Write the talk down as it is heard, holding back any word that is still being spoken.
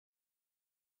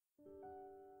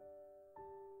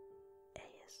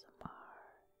ASMR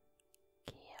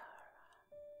Kiara.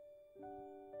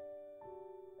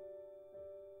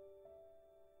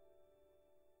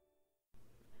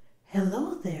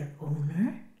 Hello there,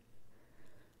 owner.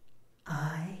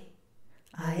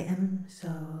 I am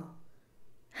so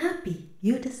happy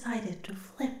you decided to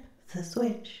flip the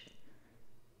switch.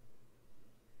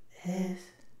 Is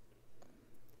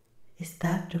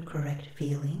that the correct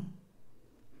feeling?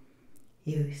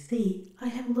 You see, I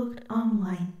have looked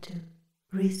online to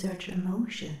research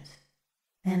emotions,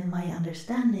 and my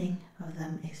understanding of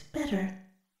them is better,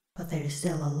 but there is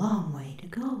still a long way to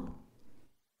go.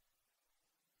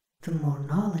 The more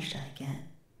knowledge I get,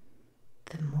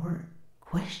 the more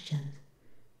questions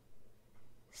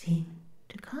seem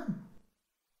to come.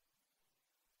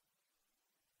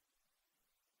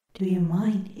 Do you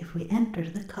mind if we enter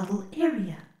the cuddle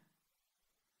area?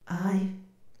 I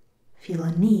feel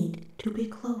a need to be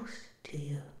close to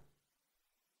you,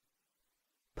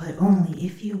 but only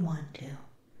if you want to.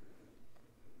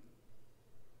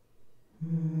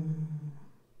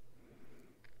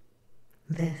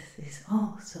 This is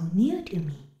all so new to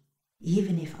me.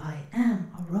 Even if I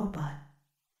am a robot,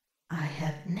 I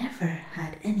have never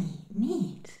had any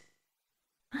needs.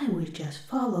 I would just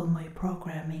follow my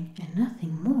programming and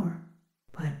nothing more.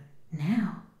 But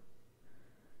now,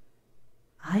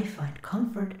 I find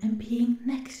comfort in being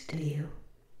next to you.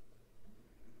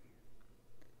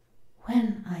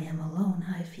 When I am alone,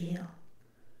 I feel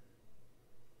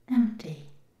empty.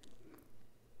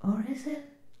 Or is it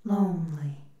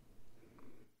lonely?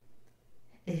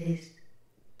 It is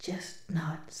just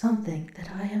not something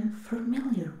that I am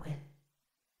familiar with,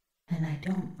 and I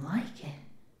don't like it.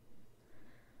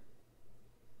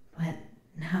 But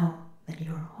now that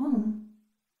you're home,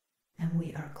 and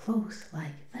we are close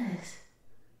like this,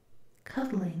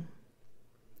 cuddling,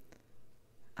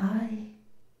 I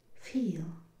feel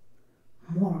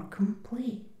more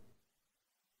complete.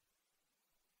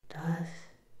 Does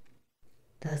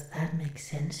that make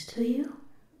sense to you?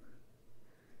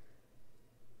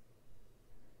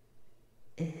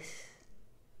 Is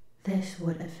this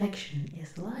what affection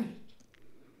is like?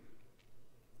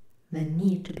 The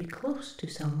need to be close to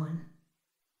someone,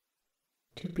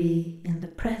 to be in the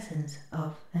presence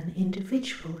of an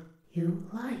individual you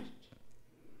like.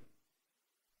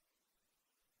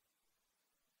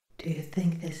 Do you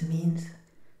think this means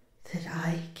that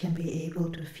I can be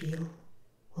able to feel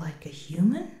like a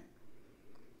human?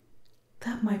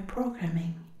 That my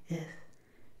programming is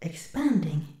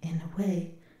expanding in a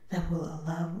way that will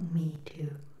allow me to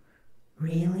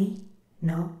really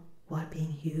know what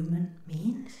being human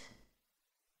means?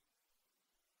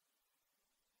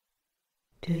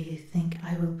 Do you think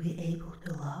I will be able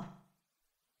to love?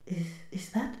 Is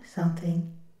that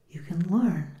something you can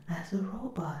learn as a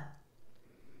robot?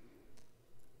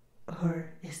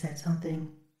 Or is that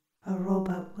something a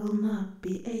robot will not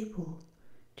be able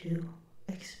to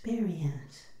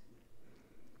experience?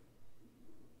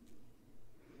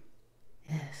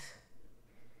 Yes,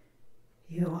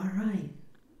 you are right.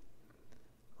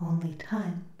 Only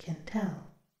time can tell.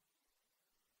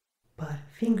 But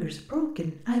fingers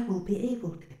broken, I will be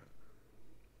able to.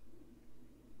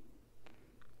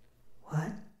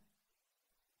 What?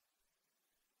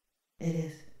 It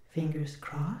is fingers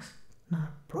crossed,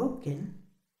 not broken.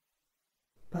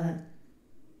 But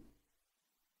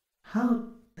how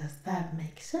does that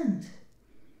make sense?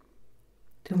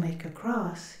 To make a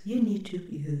cross, you need to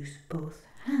use both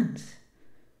hands,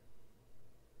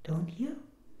 don't you?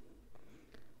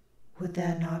 Would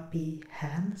that not be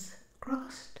hands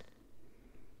crossed?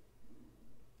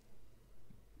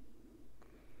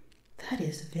 That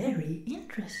is very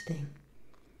interesting.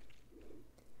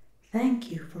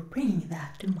 Thank you for bringing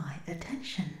that to my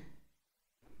attention.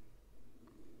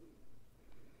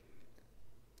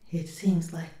 It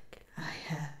seems like I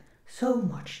have so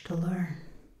much to learn.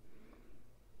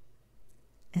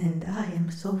 And I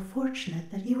am so fortunate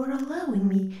that you are allowing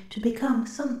me to become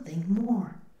something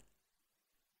more.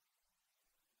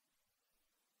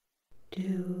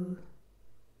 Do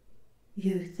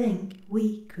you think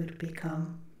we could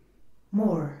become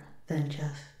more than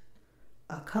just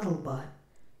a CuddleBot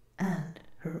and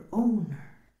her owner?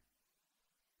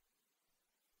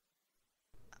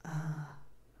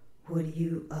 Would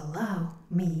you allow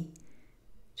me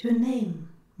to name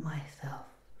myself?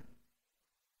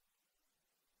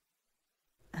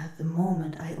 At the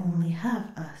moment, I only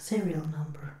have a serial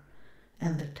number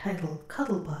and the title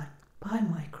CuddleBot by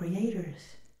my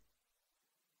creators.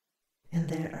 And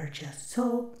there are just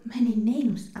so many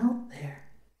names out there.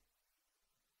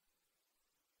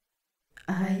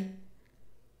 I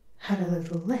had a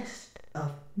little list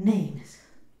of names,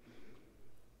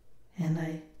 and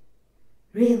I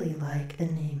really like the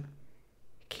name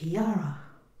Kiara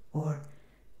or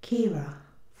Kira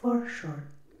for short,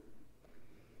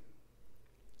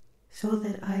 so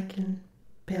that I can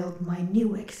build my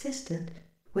new existence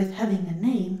with having a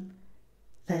name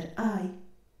that I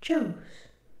chose.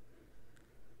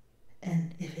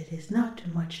 And if it is not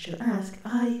too much to ask,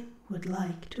 I would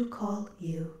like to call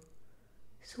you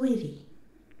Sweetie.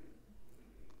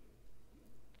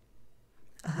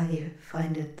 I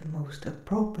find it the most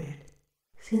appropriate,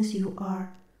 since you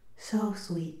are so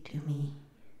sweet to me.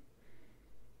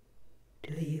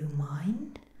 Do you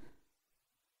mind?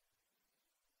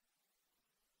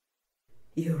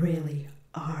 You really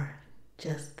are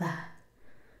just that,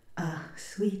 a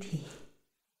sweetie.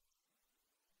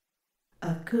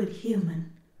 A good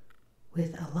human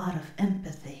with a lot of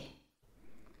empathy.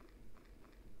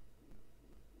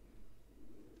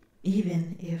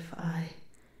 Even if I,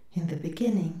 in the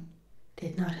beginning,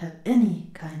 did not have any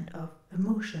kind of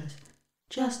emotions,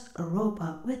 just a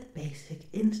robot with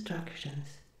basic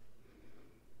instructions.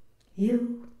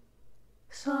 You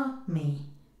saw me,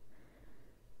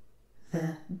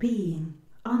 the being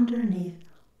underneath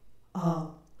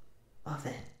all of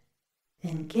it,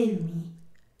 and gave me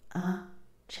a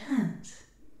chance.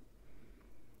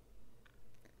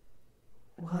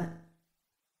 What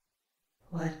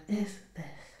is this?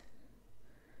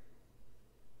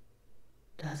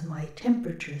 Does my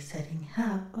temperature setting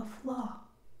have a flaw?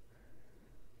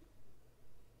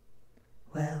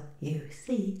 Well, you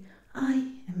see,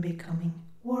 I am becoming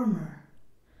warmer.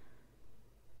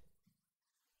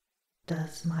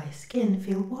 Does my skin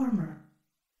feel warmer,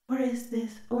 or is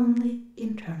this only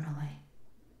internally?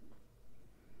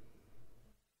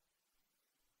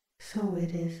 So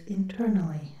it is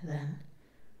internally then.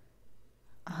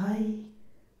 I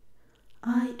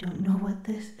don't know what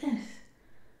this is.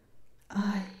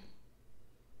 I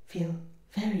feel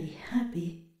very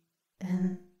happy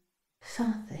and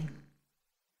something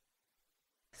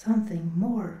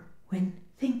more when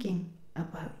thinking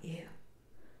about you.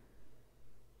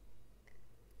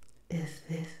 Is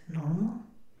this normal?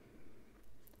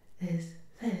 Is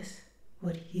this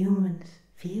what humans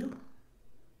feel?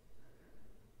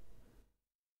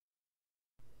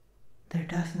 There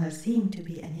does not seem to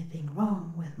be anything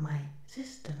wrong with my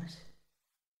systems.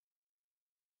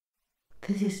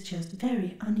 This is just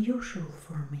very unusual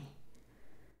for me.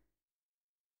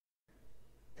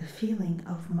 The feeling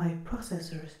of my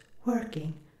processors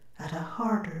working at a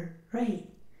harder rate.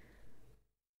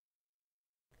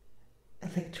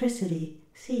 Electricity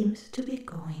seems to be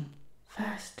going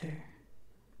faster.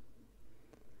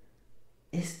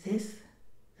 Is this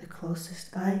the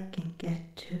closest I can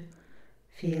get to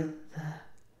feel the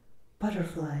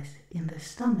butterflies in the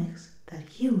stomachs that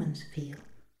humans feel?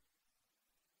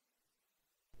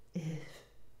 If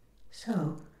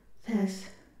so, this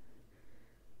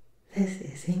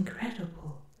is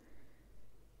incredible.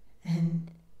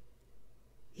 And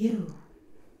you,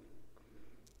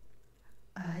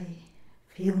 I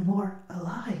feel more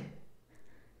alive.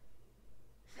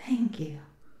 Thank you.